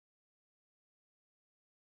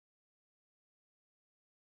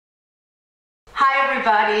Hi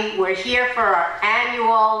everybody, we're here for our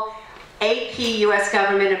annual AP U.S.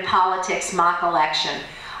 Government and Politics mock election.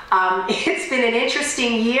 It's been an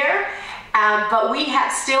interesting year, but we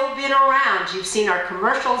have still been around. You've seen our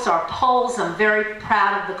commercials, our polls. I'm very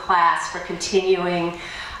proud of the class for continuing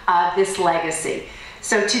this legacy.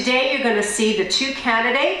 So today you're going to see the two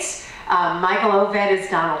candidates, Michael Oved as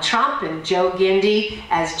Donald Trump and Joe Gindi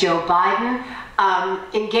as Joe Biden,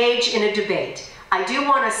 engage in a debate. I do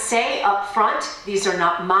want to say up front, these are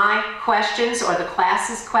not my questions or the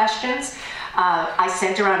class's questions. I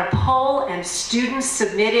sent around a poll and students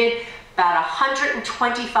submitted about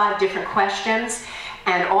 125 different questions,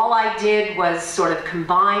 and all I did was sort of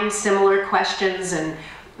combine similar questions and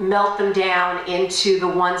melt them down into the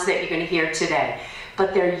ones that you're going to hear today.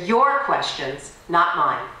 But they're your questions, not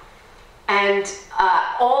mine. And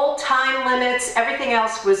all time limits, everything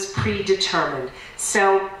else was predetermined.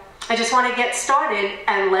 So I just want to get started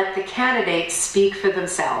and let the candidates speak for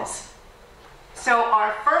themselves. So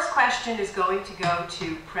our first question is going to go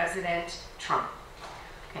to President Trump.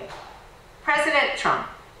 Okay. President Trump,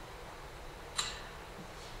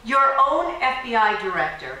 your own FBI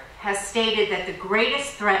director has stated that the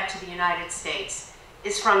greatest threat to the United States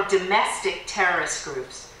is from domestic terrorist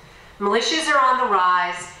groups. Militias are on the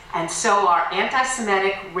rise, and so are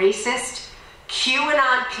anti-Semitic, racist,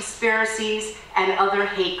 QAnon conspiracies, and other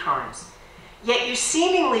hate crimes. Yet you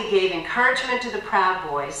seemingly gave encouragement to the Proud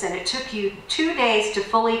Boys, and it took you 2 days to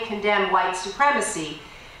fully condemn white supremacy,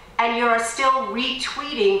 and you are still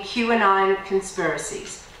retweeting QAnon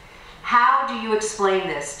conspiracies. How do you explain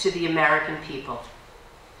this to the American people?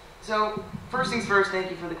 So, first things first, thank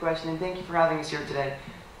you for the question, and thank you for having us here today.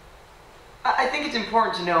 I think it's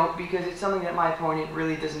important to note, because it's something that my opponent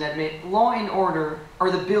really doesn't admit, law and order are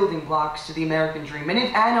the building blocks to the American dream. And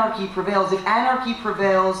if anarchy prevails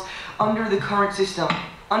under the current system,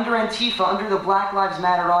 under Antifa, under the Black Lives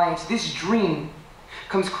Matter riots, this dream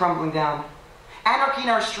comes crumbling down. Anarchy in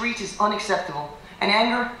our streets is unacceptable, and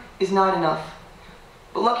anger is not enough.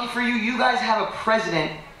 But lucky for you, you guys have a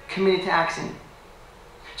president committed to action.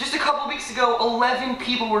 Just a couple weeks ago, 11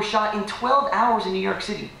 people were shot in 12 hours in New York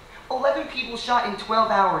City. 11 people shot in 12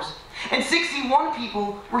 hours. And 61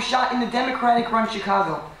 people were shot in the Democratic-run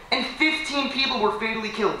Chicago. And 15 people were fatally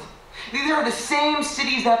killed. These are the same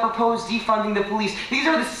cities that propose defunding the police. These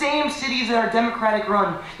are the same cities that are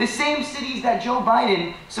Democratic-run. The same cities that Joe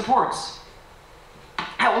Biden supports.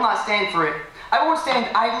 I will not stand for it. I won't stand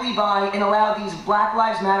idly by and allow these Black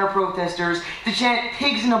Lives Matter protesters to chant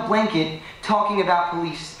pigs in a blanket talking about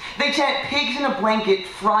police. They chant pigs in a blanket,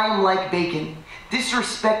 fry them like bacon,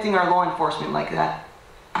 disrespecting our law enforcement like that.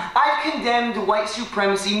 I've condemned white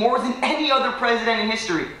supremacy more than any other president in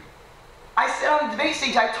history. I said on the debate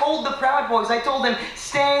stage, I told the Proud Boys, I told them,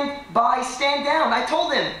 stand by, stand down. I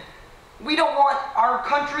told them, we don't want, our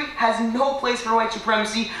country has no place for white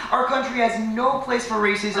supremacy, our country has no place for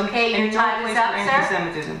racism, okay, and your time no place is up, for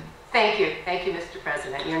anti-Semitism. Thank you, Mr.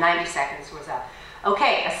 President. Your 90 seconds was up.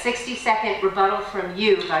 Okay, a 60-second rebuttal from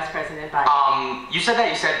you, Vice President Biden.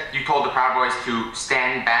 You told the Proud Boys to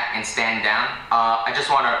stand back and stand down. I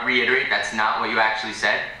just want to reiterate, that's not what you actually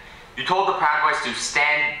said. You told the Proud Boys to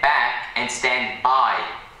stand back and stand by.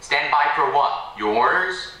 Stand by for what? Your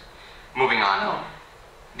orders? Moving on. Oh.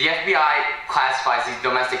 The FBI classifies these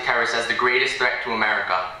domestic terrorists as the greatest threat to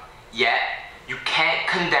America. Yet, you can't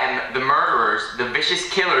condemn the murderers, the vicious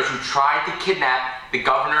killers who tried to kidnap the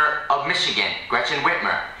governor of Michigan, Gretchen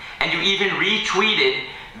Whitmer. And you even retweeted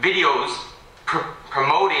videos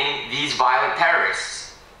promoting these violent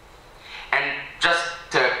terrorists. And just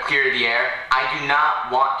to clear the air, I do not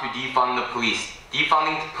want to defund the police.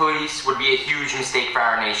 Defunding the police would be a huge mistake for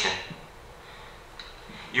our nation.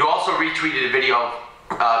 You also retweeted a video of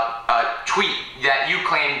a tweet that you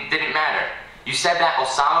claimed didn't matter. You said that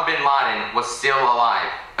Osama bin Laden was still alive,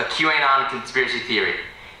 a QAnon conspiracy theory.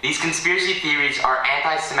 These conspiracy theories are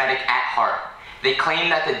anti-Semitic at heart. They claim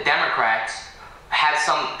that the Democrats have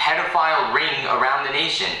some pedophile ring around the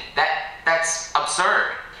nation. That's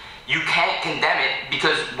absurd. You can't condemn it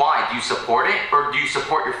because why? Do you support it, or do you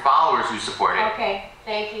support your followers who support it? Okay,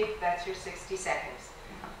 thank you. That's your 60 seconds.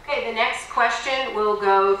 Okay, the next question will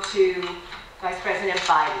go to Vice President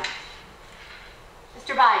Biden.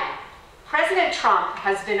 Mr. Biden, President Trump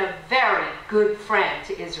has been a very good friend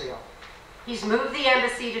to Israel. He's moved the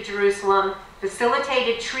embassy to Jerusalem,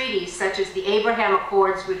 facilitated treaties such as the Abraham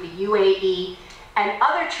Accords with the UAE, and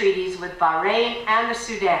other treaties with Bahrain and the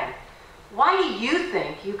Sudan. Why do you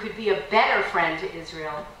think you could be a better friend to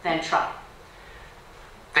Israel than Trump?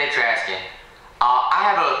 Thanks for asking. I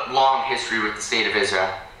have a long history with the State of Israel.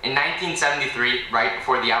 In 1973, right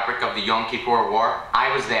before the outbreak of the Yom Kippur War,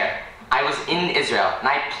 I was there. I was in Israel, and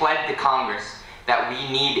I pled to Congress that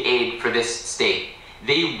we need aid for this state.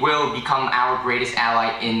 They will become our greatest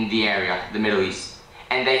ally in the area, the Middle East.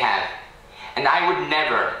 And they have. And I would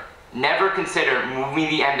never consider moving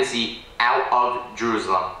the embassy out of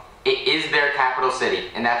Jerusalem. It is their capital city,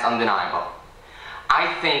 and that's undeniable.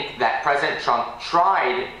 I think that President Trump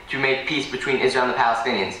tried to make peace between Israel and the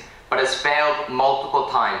Palestinians, but has failed multiple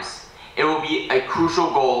times. It will be a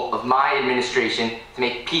crucial goal of my administration to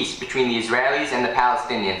make peace between the Israelis and the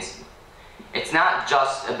Palestinians. It's not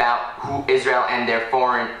just about who Israel and their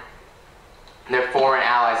foreign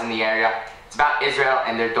allies in the area. It's about Israel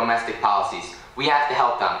and their domestic policies. We have to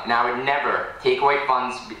help them, and I would never take away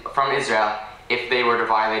funds from Israel if they were to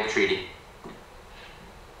violate the treaty.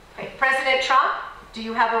 Okay. President Trump, do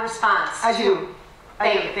you have a response? I do.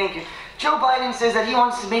 Thank you. Joe Biden says that he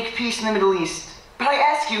wants to make peace in the Middle East. But I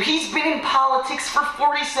ask you, he's been in politics for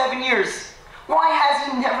 47 years. Why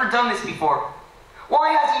has he never done this before?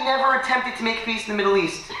 Why has he never attempted to make peace in the Middle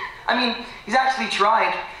East? I mean, he's actually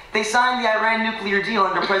tried. They signed the Iran nuclear deal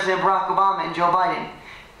under President Barack Obama and Joe Biden.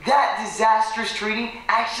 That disastrous treaty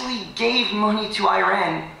actually gave money to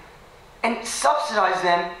Iran and subsidized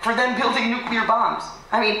them for them building nuclear bombs.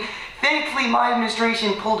 I mean, thankfully my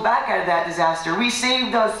administration pulled back out of that disaster. We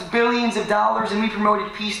saved us billions of dollars and we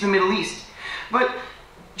promoted peace in the Middle East. But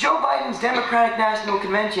Joe Biden's Democratic National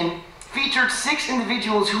Convention featured 6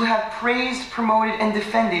 individuals who have praised, promoted, and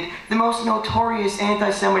defended the most notorious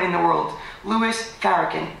anti-Semite in the world, Louis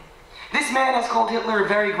Farrakhan. This man has called Hitler a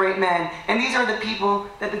very great man, and these are the people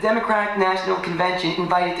that the Democratic National Convention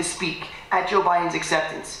invited to speak at Joe Biden's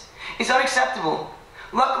acceptance. It's unacceptable.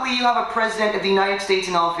 Luckily, you have a president of the United States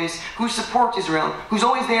in office who supports Israel, who's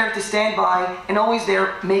always there to stand by and always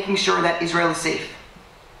there making sure that Israel is safe.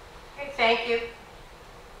 Okay, thank you.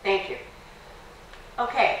 Thank you.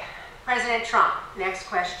 Okay. President Trump, next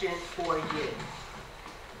question for you.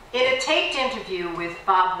 In a taped interview with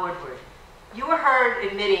Bob Woodward, you were heard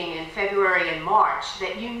admitting in February and March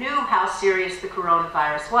that you knew how serious the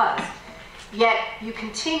coronavirus was, yet you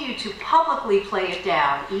continue to publicly play it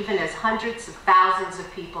down even as hundreds of thousands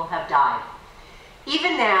of people have died.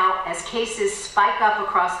 Even now, as cases spike up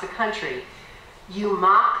across the country, you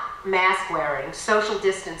mock mask wearing, social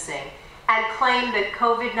distancing, and claim that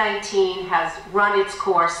COVID-19 has run its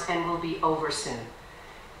course and will be over soon.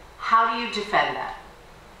 How do you defend that?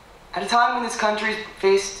 At a time when this country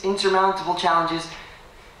faced insurmountable challenges,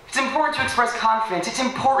 it's important to express confidence. It's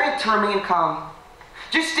important to remain calm.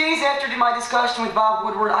 Just days after my discussion with Bob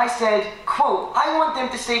Woodward, I said, quote, I want them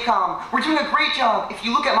to stay calm. We're doing a great job. If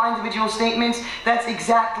you look at my individual statements, that's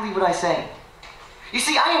exactly what I say. You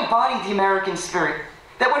see, I embody the American spirit,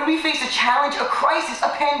 that when we face a challenge, a crisis, a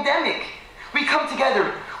pandemic, we come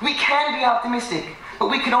together. We can be optimistic, but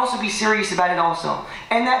we can also be serious about it also.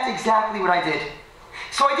 And that's exactly what I did.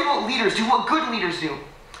 So I did what leaders do, what good leaders do.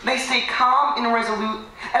 They stay calm and resolute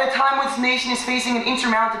at a time when this nation is facing an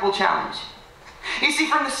insurmountable challenge. You see,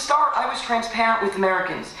 from the start, I was transparent with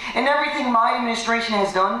Americans, and everything my administration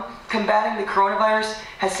has done combating the coronavirus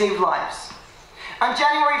has saved lives. On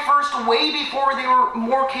January 1st, way before there were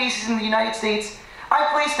more cases in the United States, I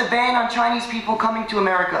placed a ban on Chinese people coming to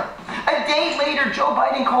America. A day later, Joe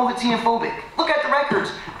Biden called it xenophobic. Look at the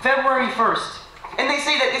records, February 1st. And they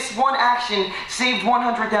say that this one action saved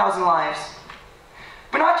 100,000 lives.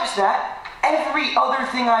 But not just that, every other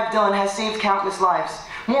thing I've done has saved countless lives.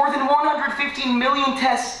 More than 115 million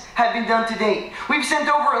tests have been done to date. We've sent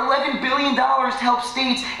over $11 billion to help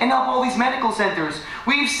states and help all these medical centers.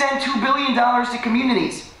 We've sent $2 billion to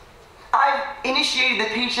communities. I've initiated the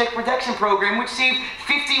Paycheck Protection Program, which saved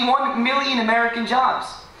 51 million American jobs.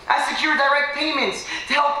 I secured direct payments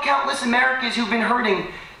to help countless Americans who've been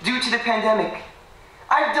hurting due to the pandemic.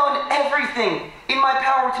 I've done everything in my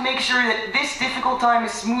power to make sure that this difficult time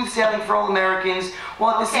is smooth sailing for all Americans,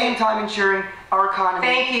 while at the same time ensuring our economy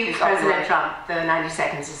is Thank you, President Trump. The 90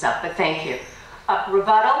 seconds is up, but thank you.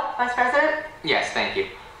 Rebuttal, Vice President? Yes, thank you.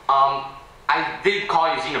 I did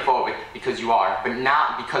call you xenophobic because you are, but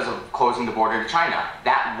not because of closing the border to China.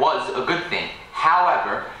 That was a good thing.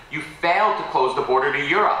 However, you failed to close the border to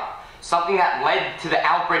Europe, something that led to the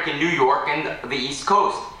outbreak in New York and the East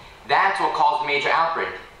Coast. That's what caused the major outbreak,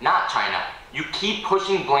 not China. You keep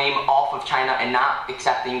pushing blame off of China and not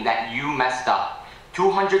accepting that you messed up.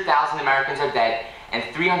 200,000 Americans are dead, and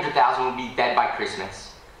 300,000 will be dead by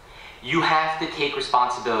Christmas. You have to take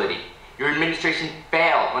responsibility. Your administration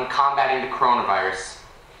failed when combating the coronavirus.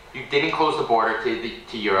 You didn't close the border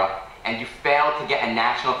to Europe, and you failed to get a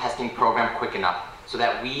national testing program quick enough so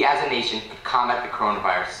that we as a nation could combat the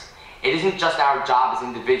coronavirus. It isn't just our job as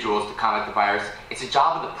individuals to combat the virus, it's the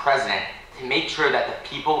job of the president to to make sure that the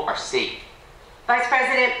people are safe. Vice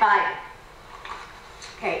President Biden.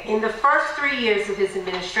 Okay, in the first 3 years of his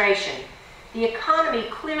administration, the economy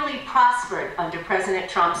clearly prospered under President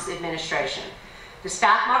Trump's administration. The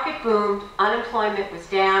stock market boomed, unemployment was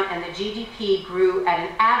down, and the GDP grew at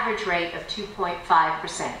an average rate of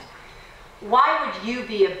 2.5%. Why would you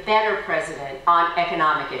be a better president on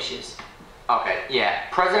economic issues? Okay, yeah.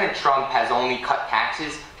 President Trump has only cut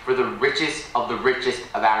taxes for the richest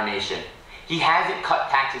of our nation. He hasn't cut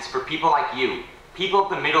taxes for people like you, people of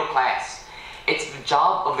the middle class. It's the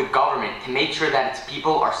job of the government to make sure that its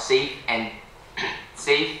people are safe and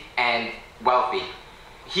wealthy.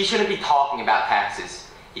 He shouldn't be talking about taxes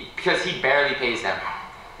because he barely pays them.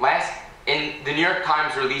 In the New York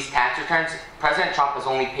Times released tax returns, President Trump has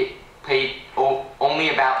only paid only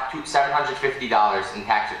about $750 in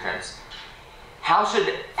tax returns. How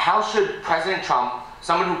should President Trump,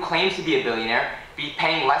 someone who claims to be a billionaire, be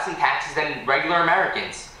paying less in taxes than regular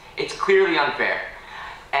Americans? It's clearly unfair.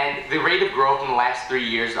 And the rate of growth in the last 3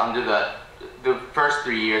 years under the first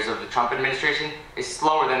 3 years of the Trump administration is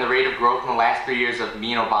slower than the rate of growth in the last 3 years of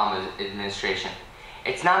me and Obama's administration.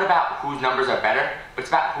 It's not about whose numbers are better, but it's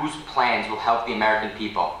about whose plans will help the American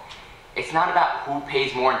people. It's not about who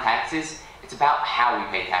pays more in taxes, it's about how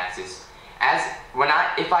we pay taxes.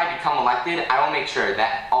 If I become elected, I will make sure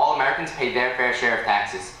that all Americans pay their fair share of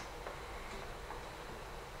taxes.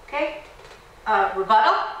 Okay,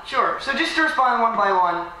 rebuttal? Sure. So just to respond one by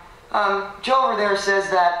one, Joe over there says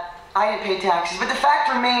that I didn't pay taxes, but the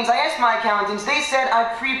fact remains, I asked my accountants, they said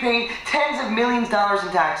I prepaid tens of millions of dollars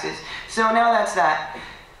in taxes. So now that's that.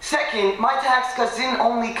 Second, my tax cuts didn't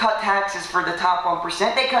only cut taxes for the top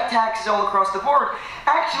 1%, they cut taxes all across the board.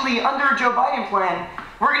 Actually, under a Joe Biden plan,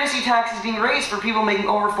 we're going to see taxes being raised for people making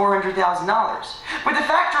over $400,000. But the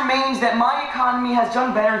fact remains that my economy has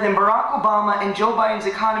done better than Barack Obama and Joe Biden's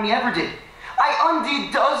economy ever did. I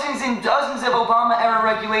undid dozens and dozens of Obama-era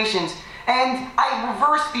regulations, and I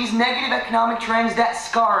reversed these negative economic trends that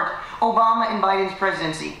scarred Obama and Biden's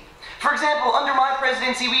presidency. For example, under my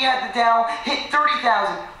presidency, we had the Dow hit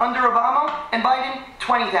 30,000. Under Obama and Biden,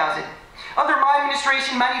 20,000. Under my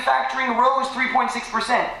administration, manufacturing rose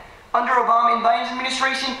 3.6%. Under Obama and Biden's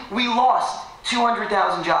administration, we lost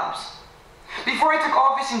 200,000 jobs. Before I took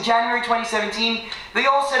office in January 2017, they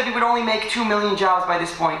all said we would only make 2 million jobs by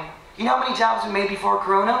this point. You know how many jobs we made before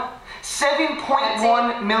Corona?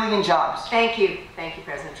 7.1 million jobs. Thank you,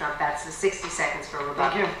 President Trump. That's the 60 seconds for rebuttal.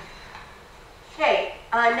 Thank you. Okay,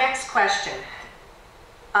 next question.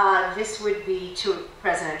 This would be to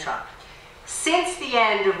President Trump. Since the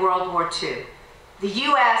end of World War II, the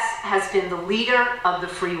U.S. has been the leader of the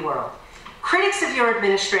free world. Critics of your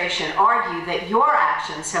administration argue that your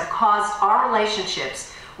actions have caused our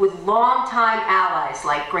relationships with longtime allies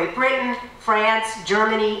like Great Britain, France,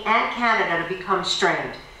 Germany, and Canada to become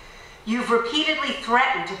strained. You've repeatedly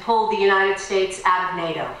threatened to pull the United States out of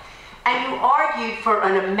NATO, and you argued for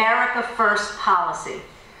an America First policy.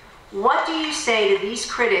 What do you say to these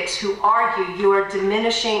critics who argue you are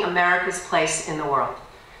diminishing America's place in the world?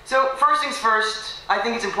 So first things first, I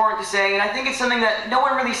think it's important to say, and I think it's something that no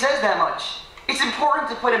one really says that much. It's important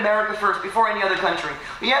to put America first before any other country.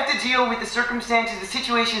 We have to deal with the circumstances, the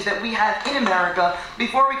situations that we have in America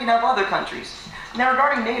before we can help other countries. Now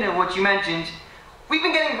regarding NATO, what you mentioned, we've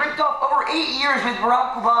been getting ripped off over 8 years with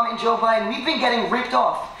Barack Obama and Joe Biden. We've been getting ripped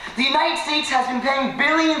off. The United States has been paying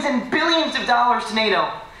billions and billions of dollars to NATO,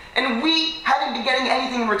 and we haven't been getting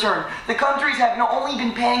anything in return. The countries have only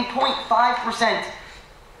been paying 0.5%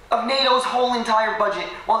 of NATO's whole entire budget,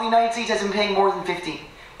 while the United States has been paying more than 50%.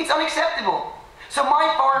 It's unacceptable. So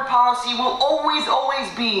my foreign policy will always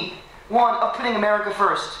be one of putting America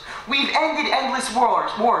first. We've ended endless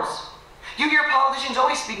wars. You hear politicians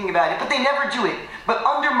always speaking about it, but they never do it. But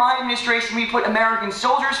under my administration, we put American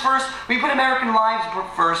soldiers first, we put American lives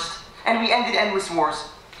first, and we ended endless wars.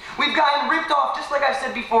 We've gotten ripped off, just like I've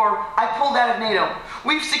said before, I pulled out of NATO.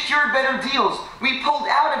 We've secured better deals. We pulled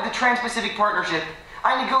out of the Trans-Pacific Partnership.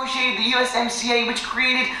 I negotiated the USMCA, which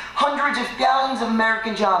created hundreds of thousands of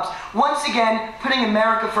American jobs. Once again, putting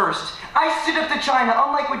America first. I stood up to China,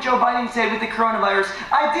 unlike what Joe Biden said with the coronavirus.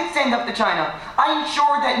 I did stand up to China. I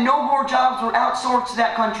ensured that no more jobs were outsourced to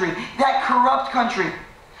that country, that corrupt country.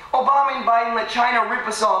 Obama and Biden let China rip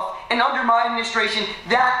us off, and under my administration,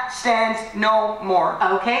 that stands no more.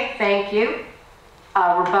 Okay, thank you.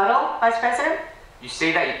 Rebuttal, Vice President? You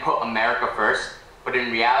say that you put America first, but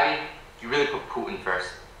in reality, you really put Putin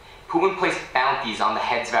first. Putin placed bounties on the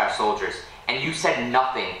heads of our soldiers, and you said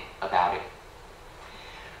nothing about it.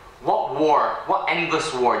 What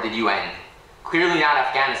endless war did you end? Clearly not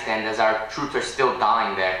Afghanistan, as our troops are still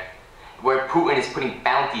dying there, where Putin is putting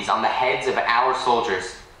bounties on the heads of our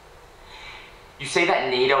soldiers. You say that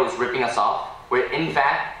NATO is ripping us off, where in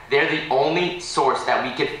fact, they're the only source that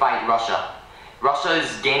we could fight Russia. Russia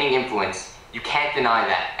is gaining influence. You can't deny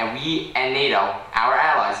that. And we and NATO, our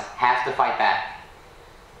allies, have to fight back.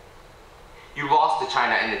 You lost to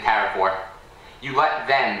China in the tariff war. You let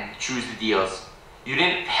them choose the deals. You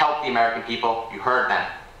didn't help the American people, you hurt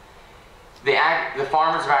them. The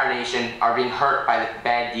farmers of our nation are being hurt by the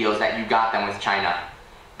bad deals that you got them with China.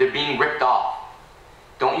 They're being ripped off.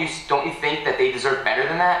 Don't you think that they deserve better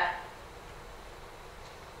than that?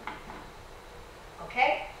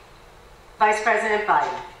 Okay. Vice President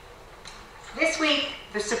Biden. This week,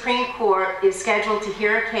 the Supreme Court is scheduled to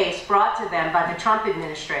hear a case brought to them by the Trump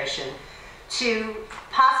administration to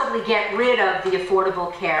possibly get rid of the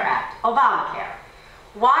Affordable Care Act, Obamacare.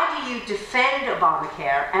 Why do you defend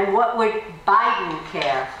Obamacare, and what would Biden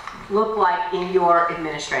care look like in your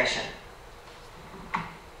administration?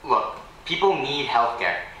 Look, people need health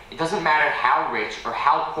care. It doesn't matter how rich or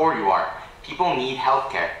how poor you are. People need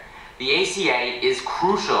health care. The ACA is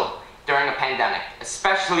crucial during a pandemic,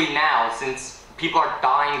 especially now since people are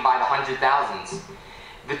dying by the hundred thousands.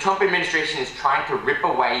 The Trump administration is trying to rip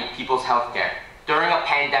away people's health care during a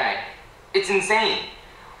pandemic. It's insane.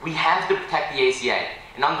 We have to protect the ACA.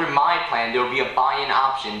 And under my plan, there will be a buy-in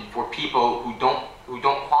option for people who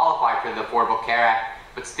don't qualify for the Affordable Care Act,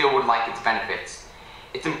 but still would like its benefits.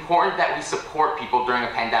 It's important that we support people during a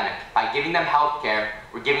pandemic. By giving them health care,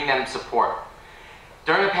 we're giving them support.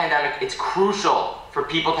 During a pandemic, it's crucial for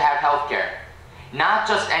people to have health care. Not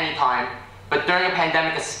just any time, but during a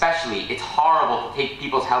pandemic especially, it's horrible to take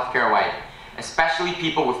people's health care away, especially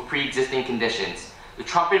people with pre-existing conditions. The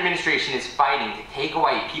Trump administration is fighting to take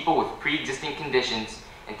away people with pre-existing conditions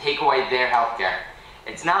and take away their health care.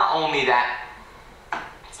 It's not only that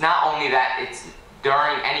it's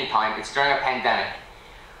during any time, it's during a pandemic,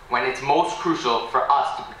 when it's most crucial for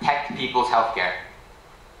us to protect people's health care.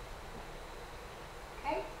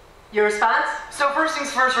 Okay. Your response? So first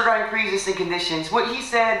things first regarding pre-existing conditions. What he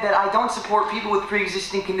said that I don't support people with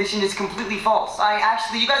pre-existing conditions is completely false.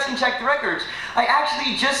 You guys can check the records. I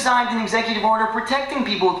actually just signed an executive order protecting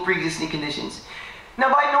people with pre-existing conditions. Now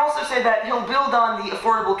Biden also said that he'll build on the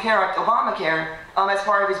Affordable Care Act, Obamacare, as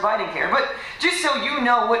part of his Biden care. But just so you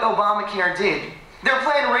know what Obamacare did, their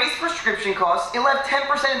plan raised prescription costs, it left 10%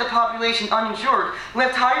 of the population uninsured,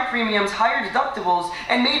 left higher premiums, higher deductibles,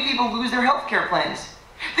 and made people lose their health care plans.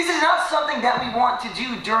 This is not something that we want to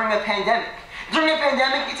do during a pandemic. During a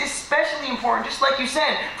pandemic, it's especially important, just like you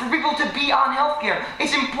said, for people to be on health care.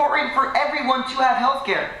 It's important for everyone to have health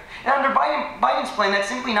care. And under Biden's plan, that's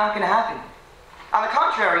simply not going to happen. On the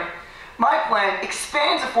contrary, my plan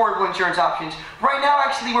expands affordable insurance options. Right now,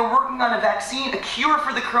 actually, we're working on a vaccine, a cure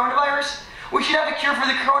for the coronavirus. We should have a cure for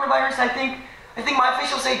the coronavirus, I think my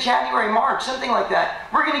officials say January, March, something like that.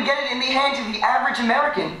 We're going to get it in the hands of the average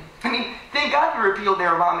American. I mean, thank God we repealed their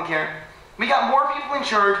Obamacare. We got more people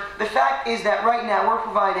insured. The fact is that right now we're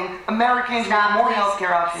providing Americans with more health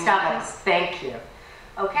care options. Stop, please. Thank you.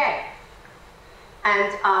 Okay.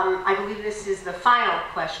 And I believe this is the final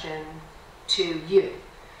question to you.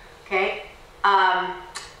 Okay?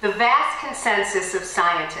 The vast consensus of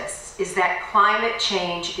scientists is that climate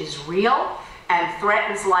change is real and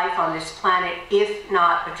threatens life on this planet if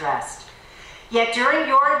not addressed. Yet during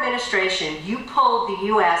your administration, you pulled the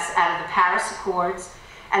U.S. out of the Paris Accords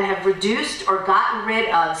and have reduced or gotten rid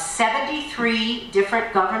of 73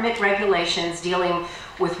 different government regulations dealing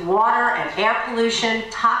with water and air pollution,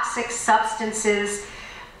 toxic substances,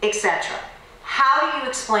 etc. How do you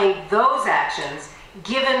explain those actions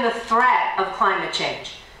given the threat of climate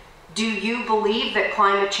change? Do you believe that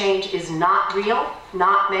climate change is not real,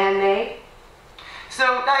 not man-made? So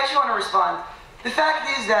I just want to respond. The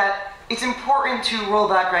fact is that it's important to roll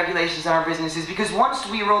back regulations on our businesses, because once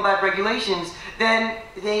we roll back regulations, then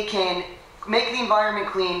they can make the environment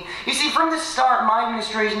clean. You see, from the start, my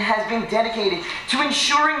administration has been dedicated to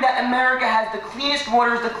ensuring that America has the cleanest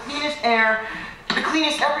waters, the cleanest air, the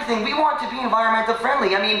cleanest everything. We want to be environmental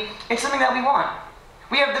friendly. I mean, it's something that we want.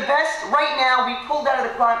 We have the best. Right now, we pulled out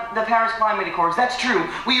of the Paris Climate Accords. That's true.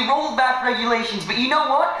 We rolled back regulations, but you know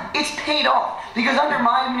what? It's paid off, because under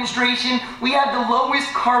my administration, we have the lowest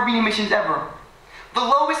carbon emissions ever. The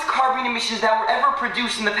lowest carbon emissions that were ever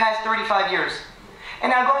produced in the past 35 years.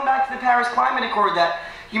 And now going back to the Paris Climate Accord that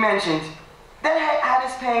you mentioned, that had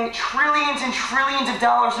us paying trillions and trillions of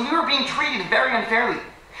dollars, and we were being treated very unfairly.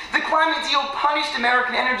 The climate deal punished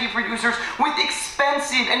American energy producers with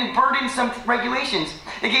expensive and burdensome regulations.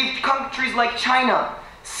 It gave countries like China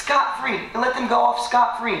scot-free. It let them go off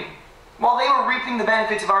scot-free while they were reaping the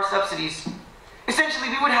benefits of our subsidies. Essentially,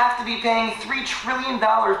 we would have to be paying $3 trillion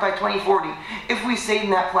by 2040 if we stayed in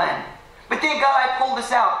that plan. But thank God I pulled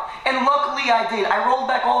this out, and luckily I did. I rolled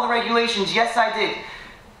back all the regulations, yes I did.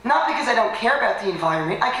 Not because I don't care about the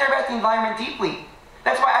environment, I care about the environment deeply.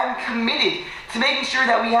 That's why I'm committed to making sure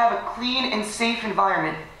that we have a clean and safe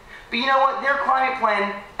environment. But you know what, their climate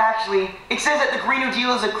plan, actually, it says that the Green New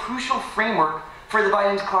Deal is a crucial framework for the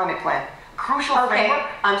Biden's climate plan. Crucial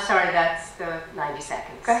framework? I'm sorry, that's the 90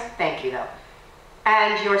 seconds. Okay. Thank you though.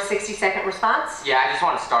 And your 60-second response? Yeah, I just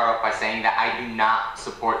want to start off by saying that I do not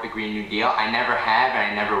support the Green New Deal. I never have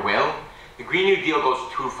and I never will. The Green New Deal goes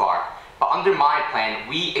too far. But under my plan,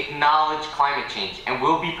 we acknowledge climate change and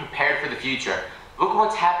we'll be prepared for the future. Look at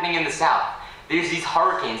what's happening in the South. There's these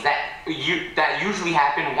hurricanes that usually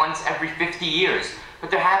happen once every 50 years,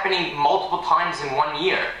 but they're happening multiple times in 1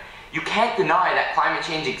 year. You can't deny that climate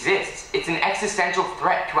change exists. It's an existential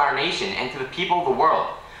threat to our nation and to the people of the world.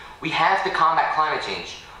 We have to combat climate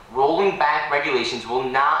change. Rolling back regulations will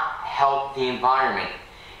not help the environment.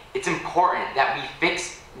 It's important that we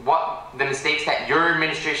fix the mistakes that your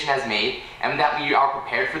administration has made and that we are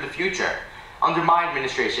prepared for the future. Under my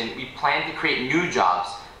administration, we plan to create new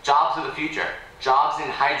jobs, jobs of the future, jobs in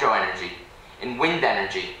hydro energy, in wind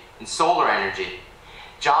energy, in solar energy,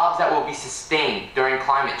 jobs that will be sustained during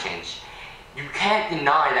climate change. You can't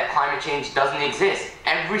deny that climate change doesn't exist.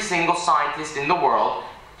 Every single scientist in the world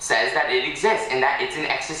says that it exists and that it's an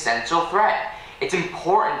existential threat. It's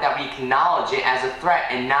important that we acknowledge it as a threat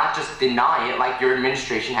and not just deny it like your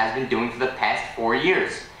administration has been doing for the past 4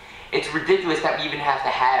 years. It's ridiculous that we even have to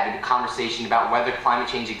have a conversation about whether climate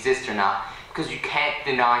change exists or not, because you can't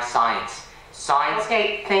deny science. Science...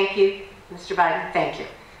 Okay, thank you, Mr. Biden, thank you.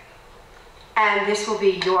 And this will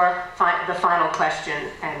be your the final question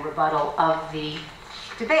and rebuttal of the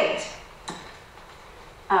debate.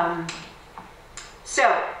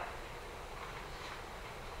 Sorry.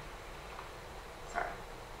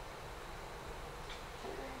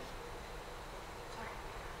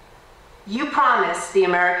 You promised the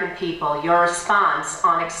American people your response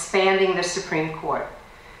on expanding the Supreme Court,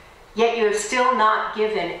 yet you have still not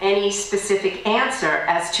given any specific answer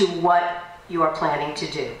as to what you are planning to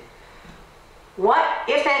do. What,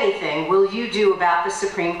 if anything, will you do about the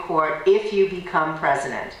Supreme Court if you become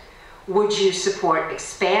president? Would you support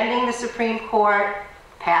expanding the Supreme Court,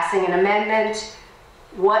 passing an amendment?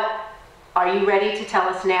 What are you ready to tell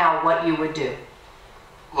us now what you would do?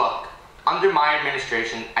 Look, under my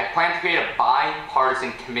administration, I plan to create a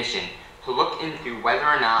bipartisan commission to look into whether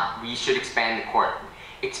or not we should expand the court.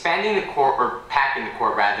 Expanding the court, or packing the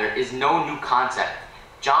court rather, is no new concept.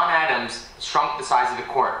 John Adams shrunk the size of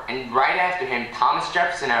the court, and right after him, Thomas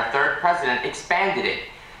Jefferson, our third president, expanded it.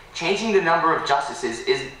 Changing the number of justices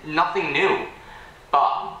is nothing new,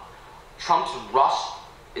 but Trump's rushed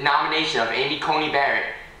nomination of Amy Coney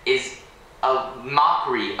Barrett is a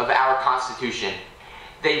mockery of our Constitution.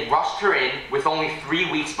 They rushed her in with only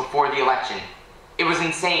 3 weeks before the election. It was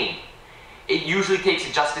insane. It usually takes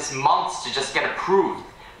a justice months to just get approved,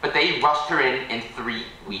 but they rushed her in 3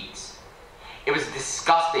 weeks. It was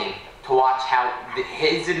disgusting to watch how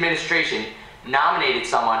his administration nominated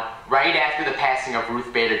someone right after the passing of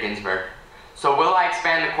Ruth Bader Ginsburg. So will I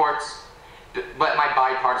expand the courts? Let my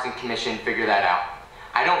bipartisan commission figure that out.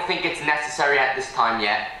 I don't think it's necessary at this time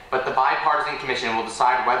yet, but the bipartisan commission will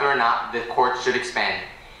decide whether or not the courts should expand.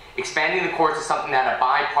 Expanding the courts is something that a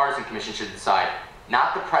bipartisan commission should decide,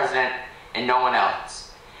 not the president and no one else.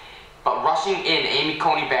 But rushing in Amy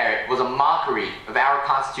Coney Barrett was a mockery of our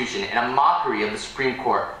Constitution and a mockery of the Supreme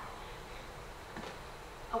Court.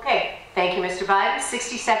 Okay, thank you, Mr. Biden.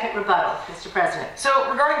 60-second rebuttal, Mr. President. So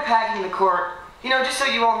regarding packing the court, just so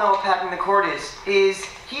you all know what packing the court is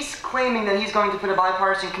he's claiming that he's going to put a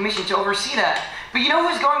bipartisan commission to oversee that. But you know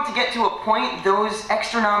who's going to get to appoint those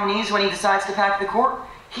extra nominees when he decides to pack the court?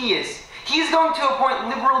 He is. He's going to appoint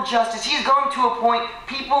liberal justice. He's going to appoint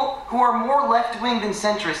people who are more left-wing than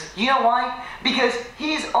centrist. You know why? Because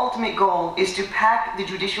his ultimate goal is to pack the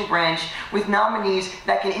judicial branch with nominees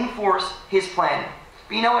that can enforce his plan.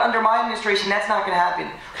 But you know what? Under my administration, that's not going to happen.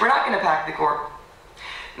 We're not going to pack the court.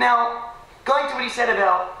 Now, going to what he said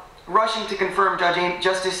about rushing to confirm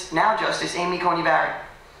Justice Amy Coney Barrett.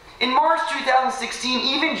 In March 2016,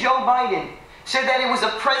 even Joe Biden said that it was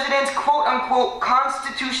the president's quote-unquote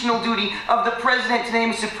constitutional duty of the president to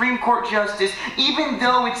name a Supreme Court justice, even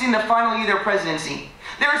though it's in the final year of their presidency.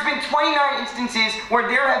 There has been 29 instances where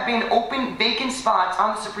there have been open, vacant spots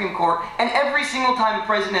on the Supreme Court, and every single time the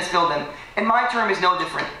president has filled them. And my term is no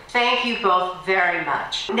different. Thank you both very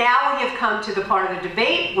much. Now we have come to the part of the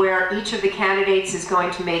debate where each of the candidates is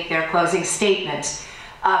going to make their closing statements.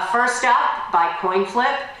 First up, by coin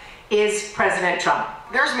flip, is President Trump.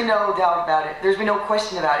 There's been no doubt about it. There's been no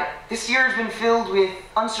question about it. This year has been filled with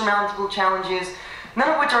unsurmountable challenges, none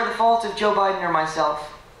of which are the fault of Joe Biden or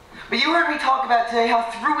myself. But you heard me talk about today how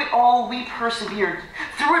through it all we persevered.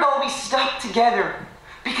 Through it all we stuck together.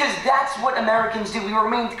 Because that's what Americans do. We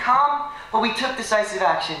remained calm, but we took decisive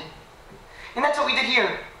action. And that's what we did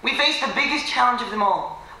here. We faced the biggest challenge of them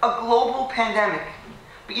all, a global pandemic.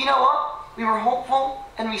 But you know what? We were hopeful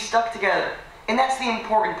and we stuck together. And that's the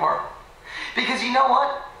important part. Because you know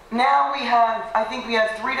what? Now I think we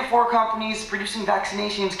have 3 to 4 companies producing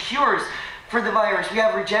vaccinations, cures for the virus. We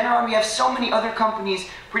have Regeneron, we have so many other companies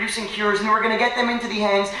producing cures, and we're going to get them into the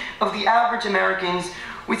hands of the average Americans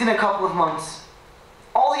within a couple of months.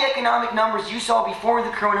 All the economic numbers you saw before the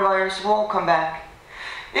coronavirus will all come back.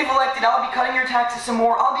 If elected, I'll be cutting your taxes some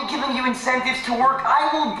more. I'll be giving you incentives to work. I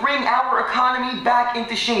will bring our economy back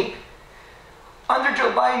into shape. Under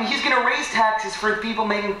Joe Biden, he's going to raise taxes for people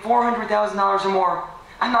making $400,000 or more.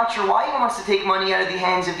 I'm not sure why he wants to take money out of the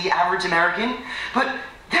hands of the average American, but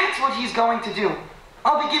that's what he's going to do.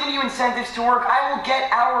 I'll be giving you incentives to work. I will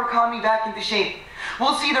get our economy back into shape.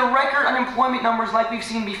 We'll see the record unemployment numbers like we've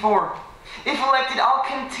seen before. If elected, I'll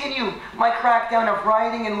continue my crackdown of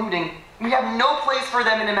rioting and looting. We have no place for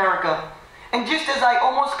them in America. And just as I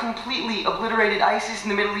almost completely obliterated ISIS in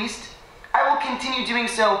the Middle East, I will continue doing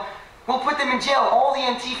so. We'll put them in jail, all the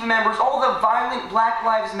Antifa members, all the violent Black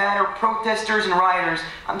Lives Matter protesters and rioters.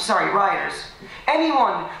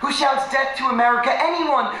 Anyone who shouts death to America,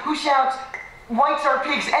 anyone who shouts whites are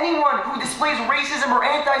pigs, anyone who displays racism or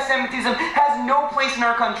anti-Semitism has no place in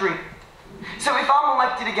our country. So if I'm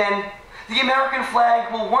elected again, the American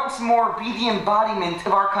flag will once more be the embodiment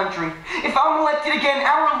of our country. If I'm elected again,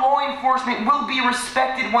 our law enforcement will be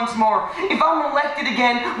respected once more. If I'm elected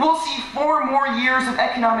again, we'll see 4 more years of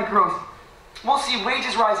economic growth. We'll see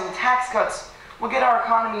wages rising, tax cuts. We'll get our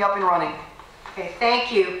economy up and running. Okay,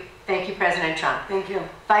 thank you. Thank you, President Trump. Thank you.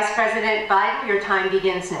 Vice President Biden, your time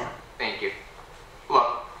begins now. Thank you.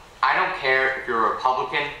 Look, I don't care if you're a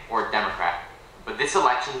Republican or a Democrat, but this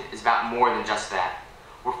election is about more than just that.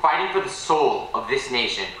 We're fighting for the soul of this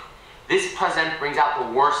nation. This president brings out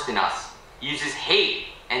the worst in us. He uses hate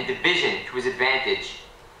and division to his advantage.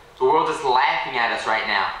 The world is laughing at us right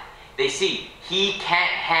now. They see he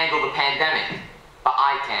can't handle the pandemic, but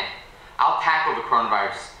I can. I'll tackle the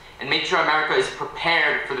coronavirus and make sure America is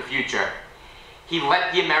prepared for the future. He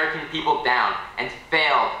let the American people down and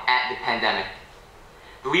failed at the pandemic.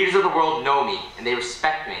 The leaders of the world know me and they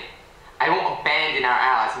respect me. I won't abandon our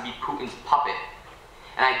allies and be Putin's puppet.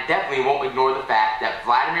 And I definitely won't ignore the fact that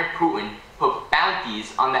Vladimir Putin put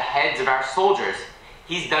bounties on the heads of our soldiers.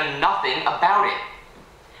 He's done nothing about it.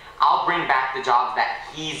 I'll bring back the jobs that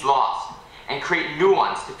he's lost and create new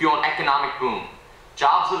ones to fuel an economic boom.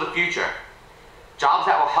 Jobs of the future. Jobs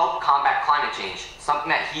that will help combat climate change, something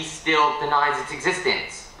that he still denies its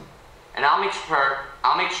existence. And I'll make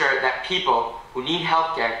sure that people who need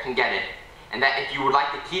healthcare can get it. And that if you would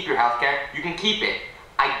like to keep your healthcare, you can keep it.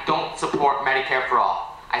 I don't support Medicare for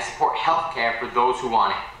all. I support healthcare for those who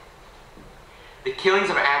want it. The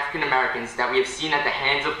killings of African Americans that we have seen at the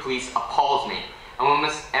hands of police appalls me,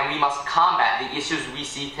 and we must combat the issues we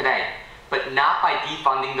see today, but not by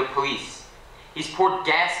defunding the police. He's poured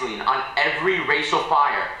gasoline on every racial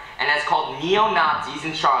fire and has called neo-Nazis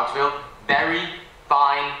in Charlottesville very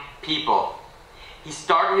fine people. He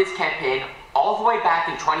started his campaign all the way back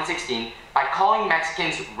in 2016 by calling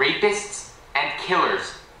Mexicans rapists and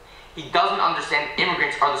killers. He doesn't understand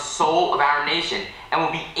immigrants are the soul of our nation and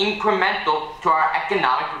will be incremental to our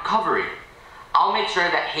economic recovery. I'll make sure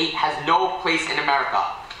that hate has no place in America,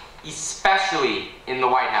 especially in the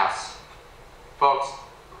White House. Folks,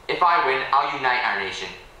 if I win, I'll unite our nation.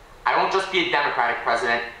 I won't just be a Democratic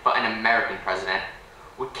president, but an American president.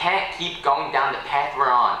 We can't keep going down the path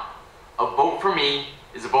we're on. A vote for me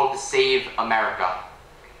is a vote to save America.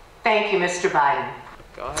 Thank you, Mr. Biden.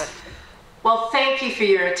 Go ahead. Well, thank you for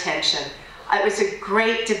your attention. It was a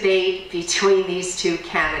great debate between these two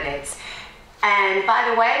candidates. And by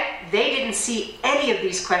the way, they didn't see any of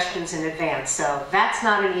these questions in advance, so that's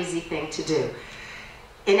not an easy thing to do.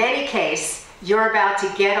 In any case, you're about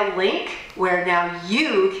to get a link where now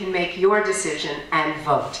you can make your decision and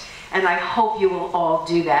vote. And I hope you will all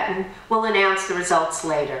do that, and we'll announce the results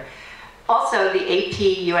later. Also, the AP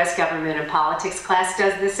U.S. Government and Politics class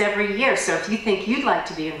does this every year, so if you think you'd like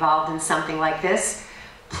to be involved in something like this,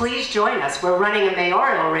 please join us. We're running a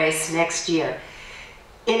mayoral race next year.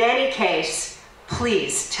 In any case,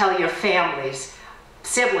 please tell your families,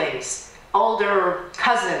 siblings, older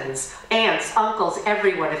cousins, aunts, uncles,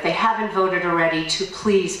 everyone, if they haven't voted already, to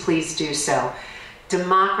please, please do so.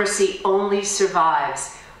 Democracy only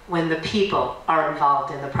survives when the people are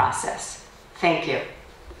involved in the process. Thank you.